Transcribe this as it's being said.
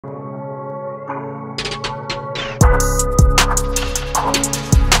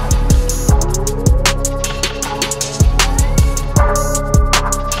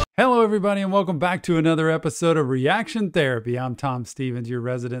Hello, everybody, and welcome back to another episode of Reaction Therapy. I'm Tom Stevens, your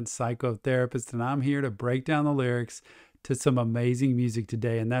resident psychotherapist, and I'm here to break down the lyrics to some amazing music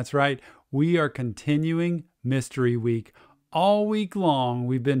today. And that's right, we are continuing Mystery Week. All week long,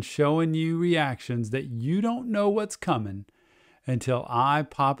 we've been showing you reactions that you don't know what's coming until I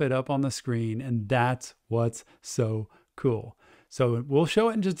pop it up on the screen, and that's what's so cool. So we'll show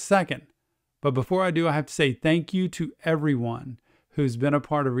it in just a second. But before I do, I have to say thank you to everyone who's been a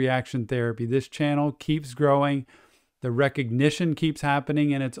part of Reaction Therapy. This channel keeps growing. The recognition keeps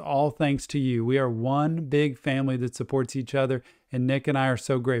happening, and it's all thanks to you. We are one big family that supports each other, and Nick and I are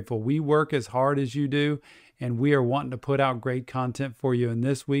so grateful. We work as hard as you do, and we are wanting to put out great content for you, and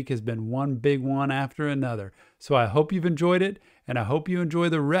this week has been one big one after another. So I hope you've enjoyed it, and I hope you enjoy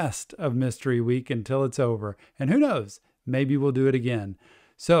the rest of Mystery Week until it's over. And who knows, maybe we'll do it again.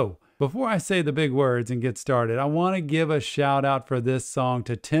 So before I say the big words and get started, I want to give a shout out for this song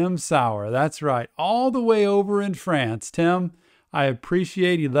to Tim Sauer. That's right, all the way over in France. Tim, I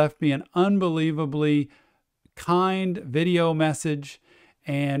appreciate he left me an unbelievably kind video message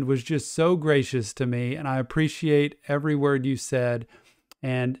and was just so gracious to me. And I appreciate every word you said.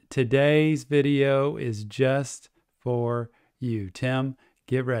 And today's video is just for you. Tim,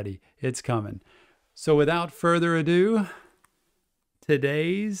 get ready. It's coming. So without further ado,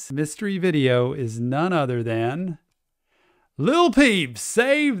 today's mystery video is none other than Lil Peep,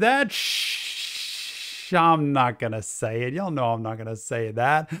 Save That Shh. I'm not going to say it. Y'all know I'm not going to say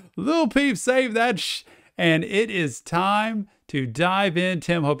that. Lil Peep, Save That Shh. And it is time to dive in.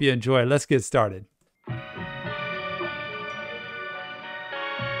 Tim, hope you enjoy it. Let's get started.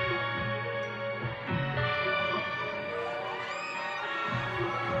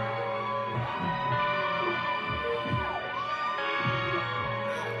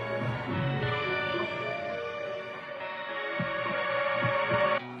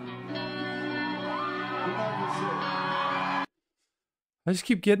 I just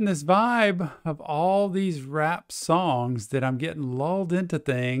keep getting this vibe of all these rap songs that I'm getting lulled into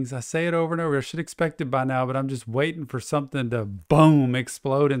things. I say it over and over. I should expect it by now, but I'm just waiting for something to boom,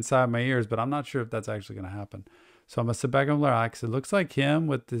 explode inside my ears. But I'm not sure if that's actually going to happen. So I'm going to sit back and relax. It looks like him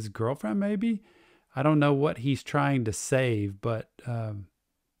with his girlfriend, maybe. I don't know what he's trying to save, but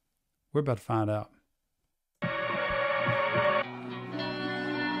we're about to find out.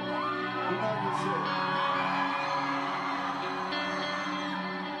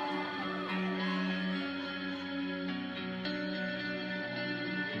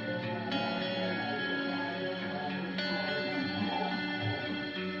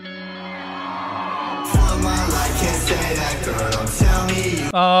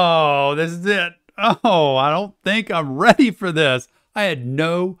 Oh, this is it. Oh, I don't think I'm ready for this. I had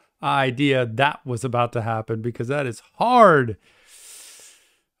no idea that was about to happen because that is hard.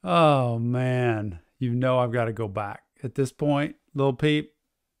 Oh, man. You know I've got to go back. At this point, Lil Peep,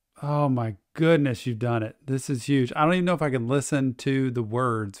 oh my goodness, you've done it. This is huge. I don't even know if I can listen to the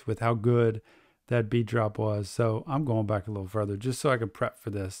words with how good that beat drop was. So I'm going back a little further just so I can prep for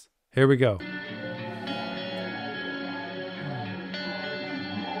this. Here we go.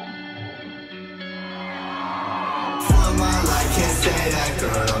 Can't say that,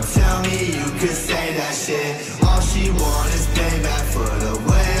 girl, don't tell me you could say that shit. All she want is payback for the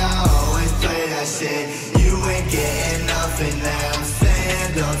way I always play that shit. You ain't getting nothing that I'm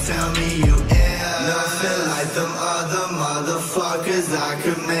saying, don't tell me you nothing like them other motherfuckers. I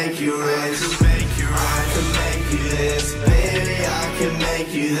could make you rich, I could make you this, baby, I could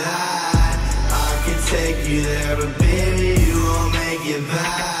make you that. I could take you there, but baby, you won't make it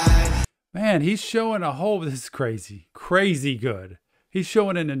back. Man, he's showing a whole, this is crazy good. He's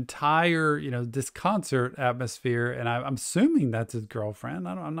showing an entire, this concert atmosphere. And I'm assuming that's his girlfriend.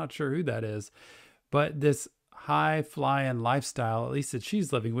 I'm not sure who that is, but this high flying lifestyle, at least that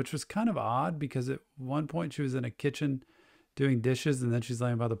she's living, which was kind of odd because at one point she was in a kitchen doing dishes and then she's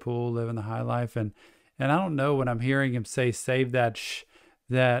laying by the pool, living the high life. And I don't know, when I'm hearing him say, save that shh,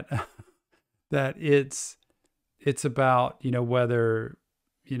 that it's about, whether,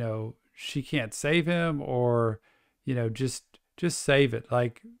 she can't save him or, just save it.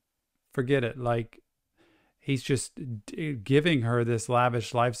 Like, forget it. Like, he's just giving her this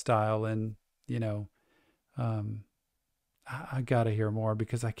lavish lifestyle. And, I got to hear more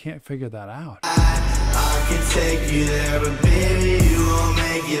because I can't figure that out. I can take you there, but baby, you won't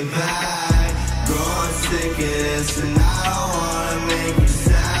make it back. Growing sick of this and I don't want to make you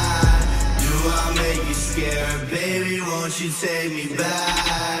sad. Do I make you scared? Baby, won't you take me back?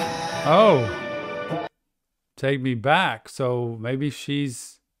 Oh, take me back. So maybe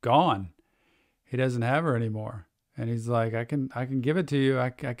she's gone. He doesn't have her anymore. And he's like, I can give it to you. I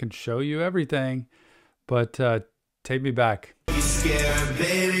can show you everything, but take me back. You scared,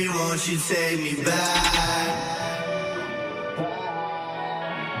 baby, won't you take me back?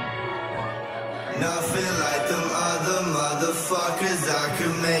 Nothing like them other motherfuckers. I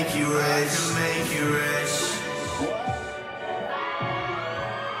could make you rich.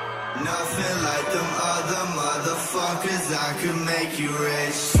 Nothing like them other motherfuckers. I could make you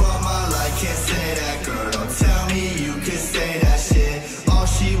rich. For my life, can't say that, girl. Don't tell me you can say that shit. All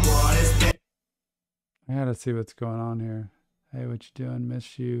she want is pay. I gotta see what's going on here. Hey, what you doing?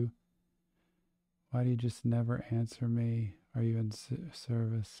 Miss you. Why do you just never answer me? Are you in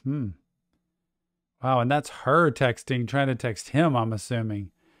service? Wow, and that's her texting, trying to text him, I'm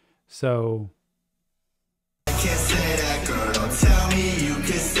assuming. So I can't say that, girl. Don't tell me you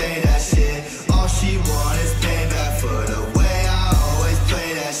can say that shit. All she want is payback for the way I always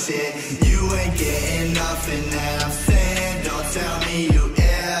play that shit. You ain't getting nothing that I'm saying. Don't tell me you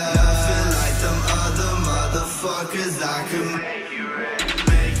nothing like them other motherfuckers. I could make you rich,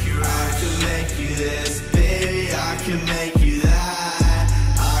 I could make you this, baby. I can make you that.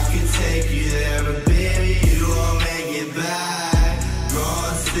 I can take you there, but baby, you won't make it back.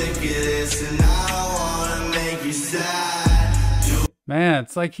 Growing sick of this, and I don't wanna make you sad. man,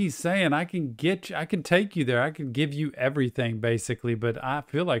 it's like he's saying, I can take you there. I can give you everything, basically. But I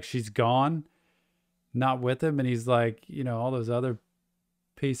feel like she's gone, not with him. And he's like, you know, all those other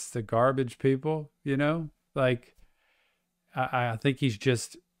pieces of garbage people, you know, like I think he's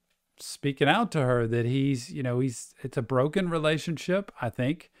just speaking out to her that he's, you know, it's a broken relationship, I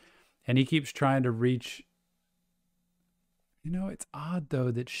think. And he keeps trying to reach, you know, it's odd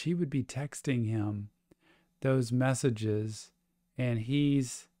though that she would be texting him those messages and I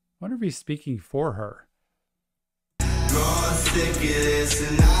wonder if he's speaking for her. Growing sick of this,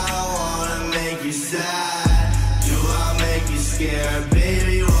 and I don't wanna make you sad. Do I make you scared?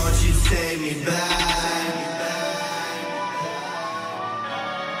 Baby, won't you take me back?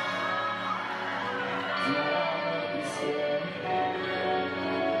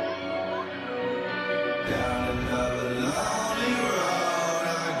 Down another lonely road I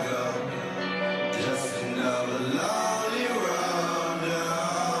go. Just another lonely road. No.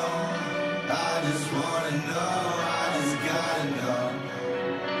 I just wanna know. I just gotta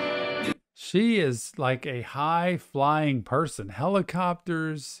know. She is like a high flying person,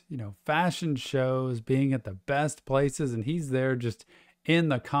 helicopters, you know, fashion shows, being at the best places. And he's there just in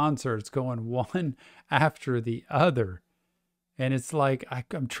the concerts going one after the other. And it's like,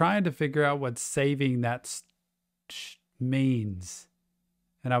 I'm trying to figure out what saving that means.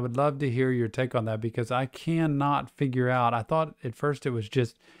 And I would love to hear your take on that because I cannot figure out. I thought at first it was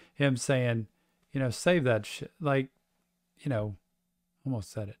just him saying, you know, save that shit. Like, you know,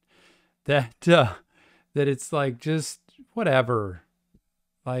 almost said it. That it's like, just whatever.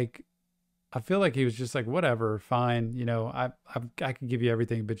 Like, I feel like he was just like, whatever, fine. You know, I can give you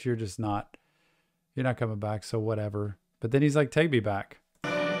everything, but you're not coming back. So whatever. But then he's like, take me back. I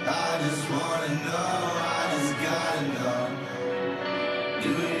just wanna know, I just gotta know. Do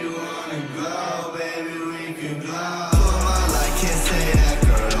you wanna go, baby, we can go. For my life, can't say that,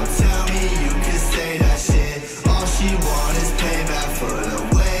 girl. Don't tell me you can say that shit. All she want is payback for the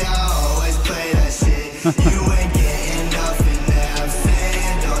way I always play that shit. You ain't getting nothing that I'm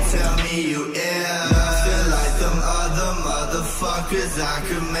saying. Don't tell me you nothing like them other motherfuckers. I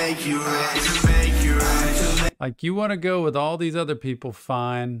could make you rich. Like, you want to go with all these other people,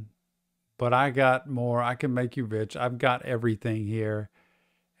 fine, but I got more. I can make you rich. I've got everything here.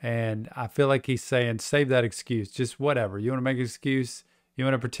 And I feel like he's saying, save that excuse. Just whatever. You want to make an excuse? You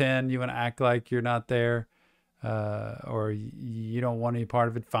want to pretend? You want to act like you're not there? Or you don't want any part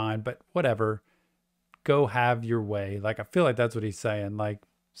of it? Fine, but whatever. Go have your way. Like, I feel like that's what he's saying. Like,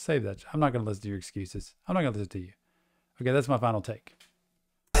 save that. I'm not going to listen to your excuses. I'm not going to listen to you. Okay, that's my final take.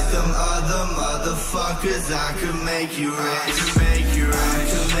 Them other motherfuckers, I could make you rich. I could make you rich. I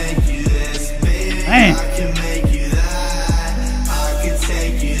could make you this, baby. Man. I can make you that. I can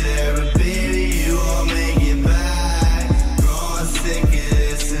take you there, but baby, you won't make it back. Growing sick of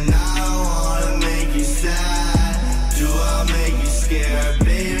this, and I don't wanna make you sad. Do I make you scared,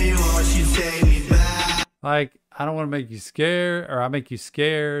 baby? Won't you take me back? Like, I don't want to make you scared, or I make you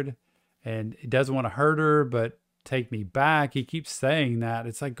scared, and he doesn't want to hurt her, but take me back. He keeps saying that.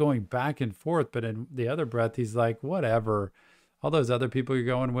 It's like going back and forth, but in the other breath, he's like, whatever. All those other people you're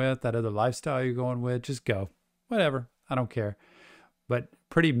going with, that other lifestyle you're going with, just go. Whatever. I don't care. But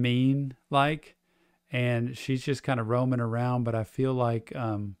pretty mean, like, and she's just kind of roaming around, but I feel like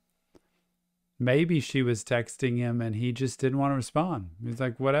maybe she was texting him and he just didn't want to respond. He's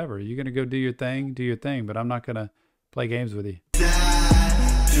like, whatever. You're going to go do your thing, but I'm not going to play games with you. Do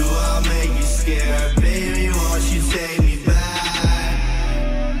I make you scared? Baby, won't you take me back?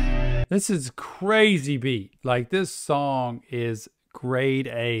 This is crazy beat. Like, this song is grade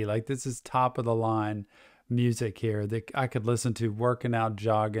A. Like, this is top of the line music here that I could listen to working out,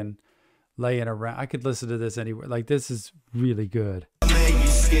 jogging, laying around. I could listen to this anywhere. Like, this is really good. Make you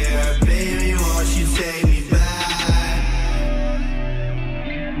scared, baby, won't you take me back?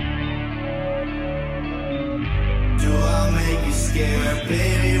 Do I make you scared,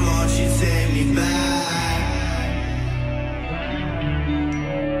 baby, won't you take me back?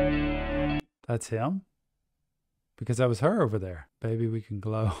 That's him? Because that was her over there. Baby, we can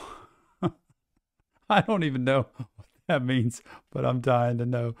glow. I don't even know what that means, but I'm dying to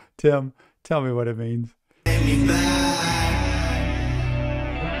know. Tim, tell me what it means. Take me back.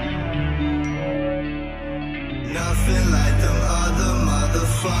 Nothing like them other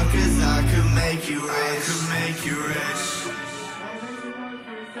motherfuckers. I could make you rich. I could make you rich.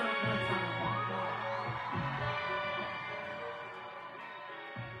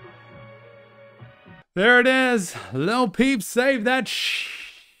 There it is. Lil Peep, Save That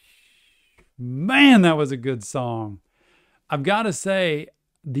Man, that was a good song. I've got to say,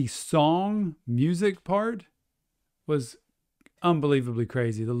 the song music part was unbelievably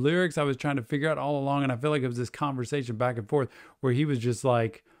crazy. The lyrics I was trying to figure out all along, and I feel like it was this conversation back and forth where he was just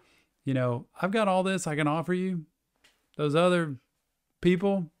like, you know, I've got all this I can offer you. Those other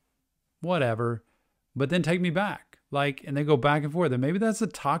people, whatever, but then take me back. Like, and they go back and forth. And maybe that's a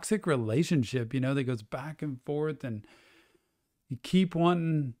toxic relationship, you know, that goes back and forth and you keep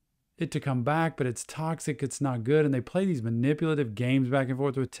wanting it to come back, but it's toxic. It's not good. And they play these manipulative games back and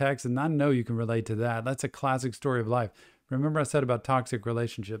forth with text. And I know you can relate to that. That's a classic story of life. Remember I said about toxic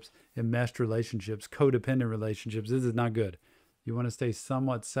relationships, enmeshed relationships, codependent relationships. This is not good. You want to stay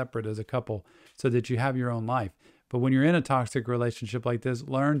somewhat separate as a couple so that you have your own life. But when you're in a toxic relationship like this,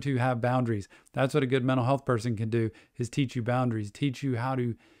 learn to have boundaries. That's what a good mental health person can do, is teach you boundaries, teach you how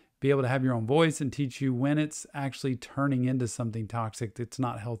to be able to have your own voice, and teach you when it's actually turning into something toxic that's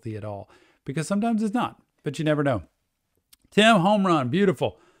not healthy at all. Because sometimes it's not, but you never know. Tim, home run,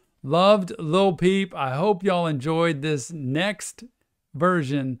 beautiful. Loved Lil Peep. I hope y'all enjoyed this next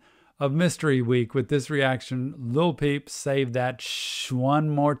version of Mystery Week with this reaction. Lil Peep, Save That one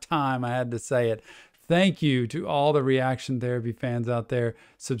more time. I had to say it. Thank you to all the Reaction Therapy fans out there,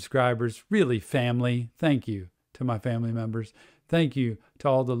 subscribers, really family. Thank you to my family members. Thank you to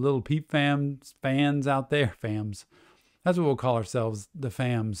all the Lil Peep fans out there. Fams. That's what we'll call ourselves, the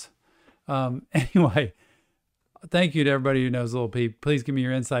fams. Anyway, thank you to everybody who knows Lil Peep. Please give me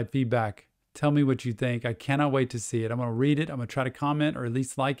your inside feedback. Tell me what you think. I cannot wait to see it. I'm going to read it. I'm going to try to comment or at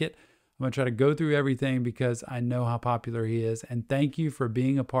least like it. I'm going to try to go through everything because I know how popular he is. And thank you for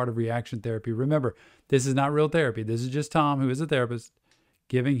being a part of Reaction Therapy. Remember, this is not real therapy. This is just Tom, who is a therapist,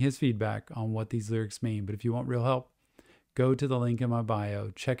 giving his feedback on what these lyrics mean. But if you want real help, go to the link in my bio.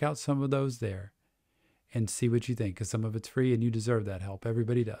 Check out some of those there and see what you think, because some of it's free and you deserve that help.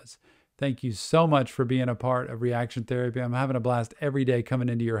 Everybody does. Thank you so much for being a part of Reaction Therapy. I'm having a blast every day coming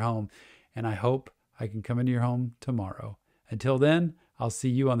into your home, and I hope I can come into your home tomorrow. Until then, I'll see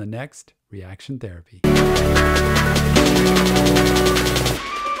you on the next Reaction Therapy.